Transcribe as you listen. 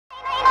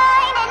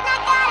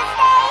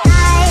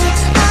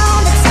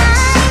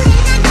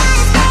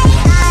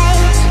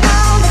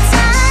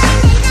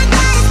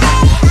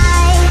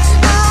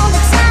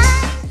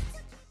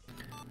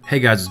Hey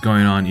guys, what's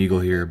going on?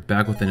 Eagle here,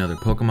 back with another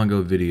Pokemon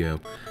Go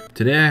video.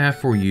 Today I have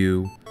for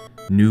you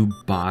new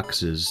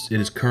boxes. It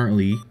is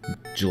currently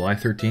July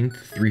 13th,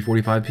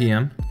 3:45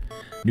 p.m.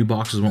 New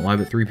boxes went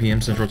live at 3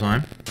 p.m. Central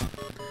Time.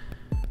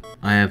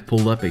 I have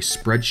pulled up a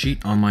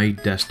spreadsheet on my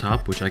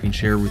desktop, which I can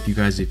share with you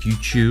guys if you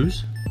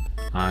choose.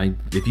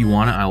 If you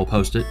want it, I will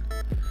post it.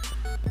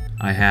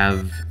 I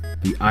have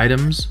the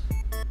items,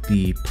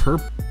 the per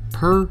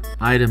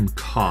item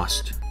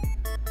cost,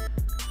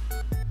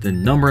 the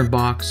number in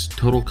box,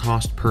 total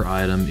cost per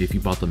item if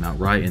you bought them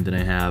outright, and then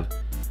I have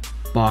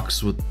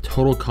box with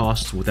total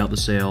costs without the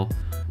sale,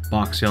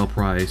 box sale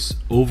price,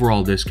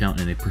 overall discount,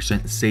 and a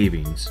 %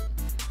 savings.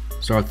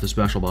 Start with the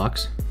special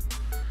box.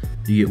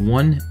 You get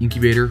 1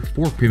 incubator,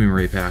 4 premium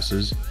raid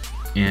passes,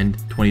 and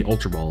 20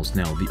 ultra balls.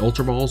 Now the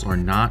ultra balls are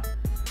not,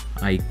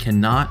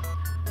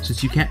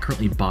 since you can't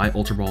currently buy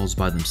ultra balls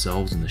by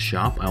themselves in the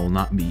shop, I will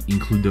not be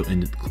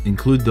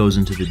include those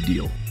into the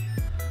deal.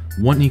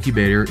 1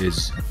 incubator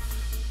is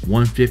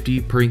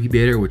 150 per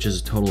incubator, which is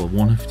a total of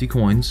 150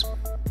 coins.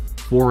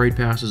 4 raid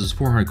passes is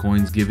 400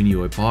 coins, giving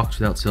you a box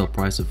without sale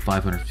price of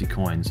 550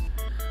 coins.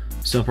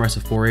 Sale price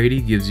of 480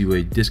 gives you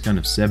a discount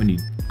of 70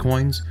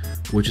 coins,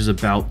 which is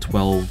about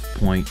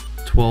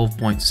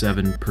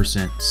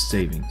 12.7%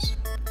 savings.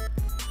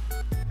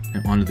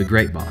 And onto the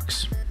great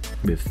box.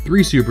 We have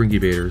 3 super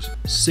incubators,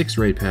 6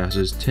 raid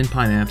passes, 10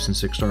 pineapps, and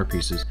 6 star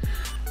pieces.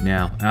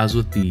 Now, as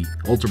with the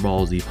ultra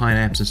balls, the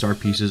pineapps and star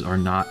pieces are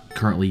not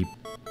currently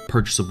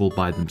purchasable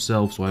by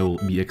themselves, so I will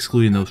be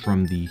excluding those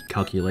from the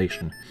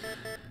calculation.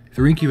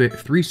 3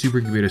 super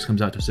incubators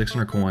comes out to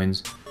 600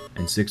 coins,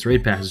 and 6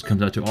 raid passes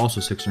comes out to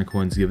also 600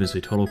 coins, giving us a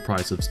total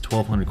price of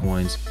 1,200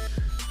 coins.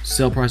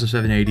 Sale price of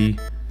 780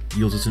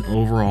 yields us an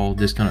overall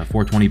discount of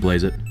 420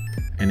 blaze it,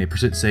 and a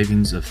 %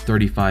 savings of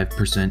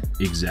 35%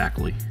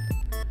 exactly.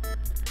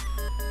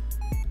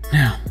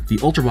 Now, the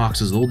ultra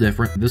box is a little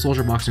different. This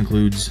ultra box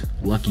includes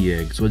lucky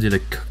eggs, so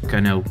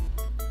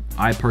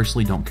I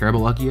personally don't care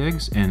about lucky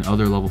eggs, and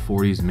other level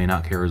 40s may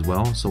not care as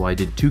well, so I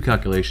did 2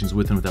 calculations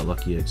with and without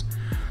lucky eggs.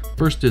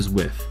 First is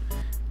with.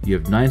 You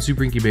have 9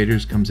 super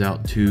incubators, comes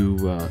out to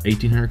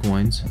 1,800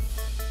 coins.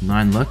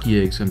 9 lucky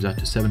eggs comes out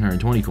to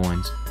 720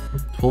 coins.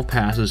 12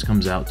 passes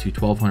comes out to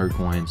 1,200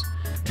 coins,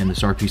 and the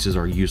star pieces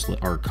are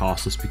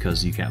costless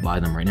because you can't buy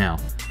them right now.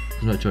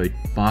 Comes out to a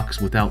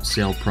box without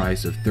sale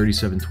price of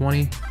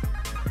 $37.20.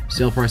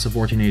 Sale price of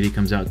 $14.80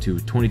 comes out to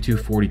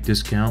 $22.40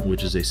 discount,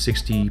 which is a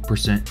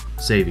 60%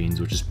 savings,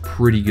 which is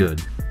pretty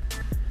good.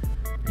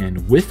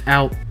 And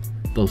without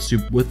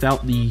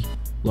the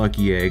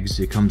lucky eggs,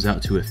 it comes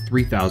out to a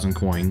 3,000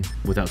 coin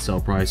without sale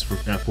price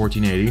at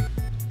 $14.80.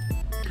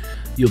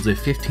 Yields a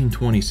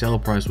 $15.20 sale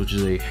price, which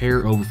is a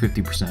hair over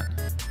 50%.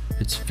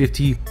 It's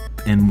 50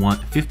 and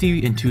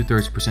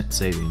 2/3%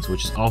 savings,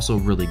 which is also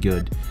really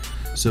good.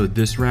 So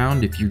this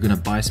round, if you're gonna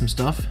buy some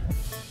stuff,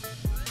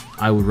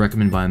 I would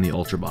recommend buying the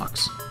ultra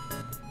box.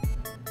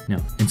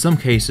 Now, in some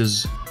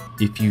cases,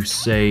 if you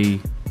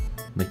say,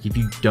 like, if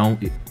you don't,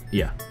 you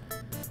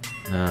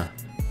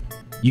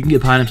can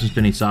get pineapps and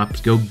spinning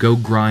stops. Go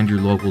grind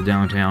your local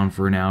downtown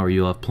for an hour.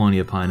 You'll have plenty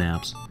of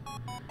pineapps.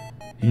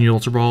 You need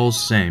ultra balls,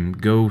 same.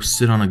 Go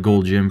sit on a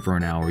gold gym for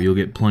an hour. You'll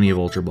get plenty of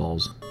ultra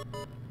balls.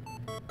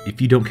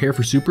 If you don't care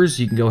for supers,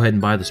 you can go ahead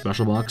and buy the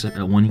special box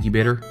at 1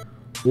 incubator,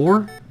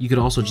 or you could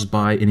also just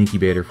buy an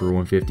incubator for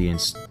 150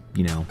 and,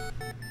 you know,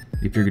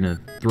 if you're gonna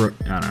throw it,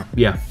 I don't know.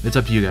 Yeah, it's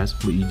up to you guys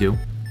what you do.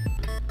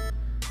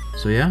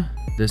 So yeah,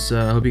 this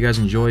I hope you guys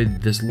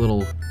enjoyed this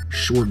little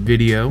short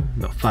video,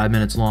 about 5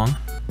 minutes long.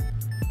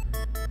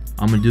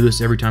 I'm gonna do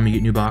this every time you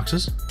get new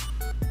boxes,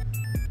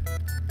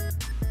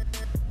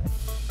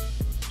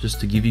 just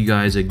to give you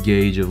guys a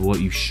gauge of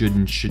what you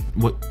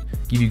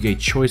give you a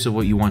choice of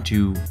what you want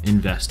to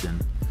invest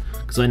in.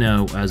 Because I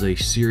know, as a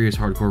serious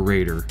hardcore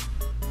raider,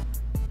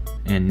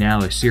 and now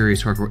a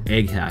serious hardcore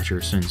egg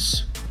hatcher,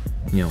 since,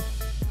 you know,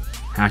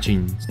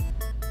 hatching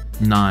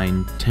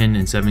 9, 10,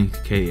 and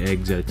 7k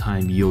eggs at a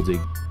time yields a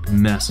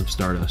mess of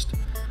Stardust.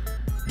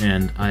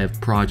 And I have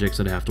projects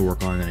that I have to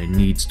work on that I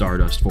need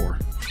Stardust for.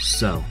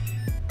 So,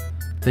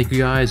 thank you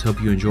guys,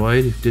 hope you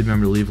enjoyed. If you did,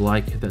 remember to leave a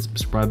like, hit that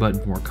subscribe button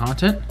for more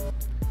content.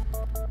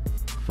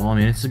 Follow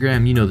me on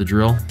Instagram, you know the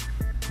drill.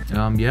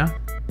 Yeah.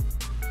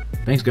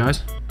 Thanks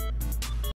guys.